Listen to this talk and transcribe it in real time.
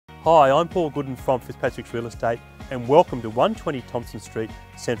Hi, I'm Paul Gooden from Fitzpatricks Real Estate and welcome to 120 Tompson Street,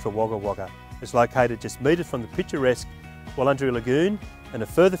 central Wagga Wagga. It's located just metres from the picturesque Wallundree Lagoon and a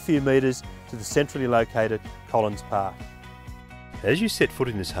further few metres to the centrally located Collins Park. As you set foot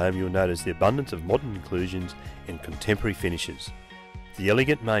in this home, you'll notice the abundance of modern inclusions and contemporary finishes. The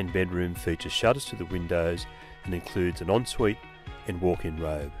elegant main bedroom features shutters to the windows and includes an ensuite and walk-in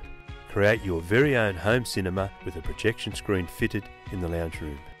robe. Create your very own home cinema with a projection screen fitted in the lounge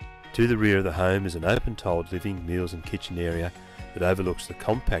room. To the rear of the home is an open-tiled living, meals and kitchen area that overlooks the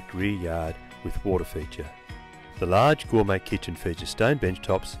compact rear yard with water feature. The large gourmet kitchen features stone bench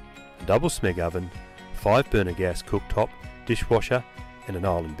tops, a double smeg oven, 5-burner gas cooktop, dishwasher and an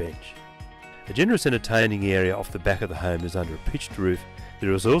island bench. A generous entertaining area off the back of the home is under a pitched roof.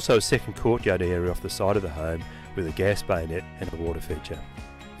 There is also a second courtyard area off the side of the home with a gas bayonet and a water feature.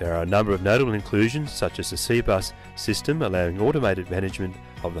 There are a number of notable inclusions such as the C-Bus system allowing automated management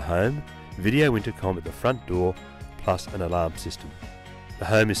of the home, video intercom at the front door plus an alarm system. The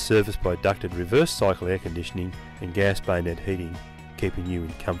home is serviced by ducted reverse cycle air conditioning and gas bayonet heating, keeping you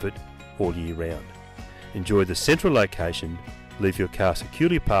in comfort all year round. Enjoy the central location, leave your car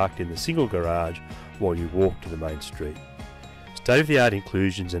securely parked in the single garage while you walk to the main street. State-of-the-art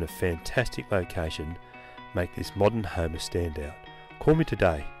inclusions and a fantastic location make this modern home a standout. Call me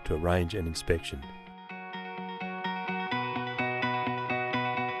today to arrange an inspection.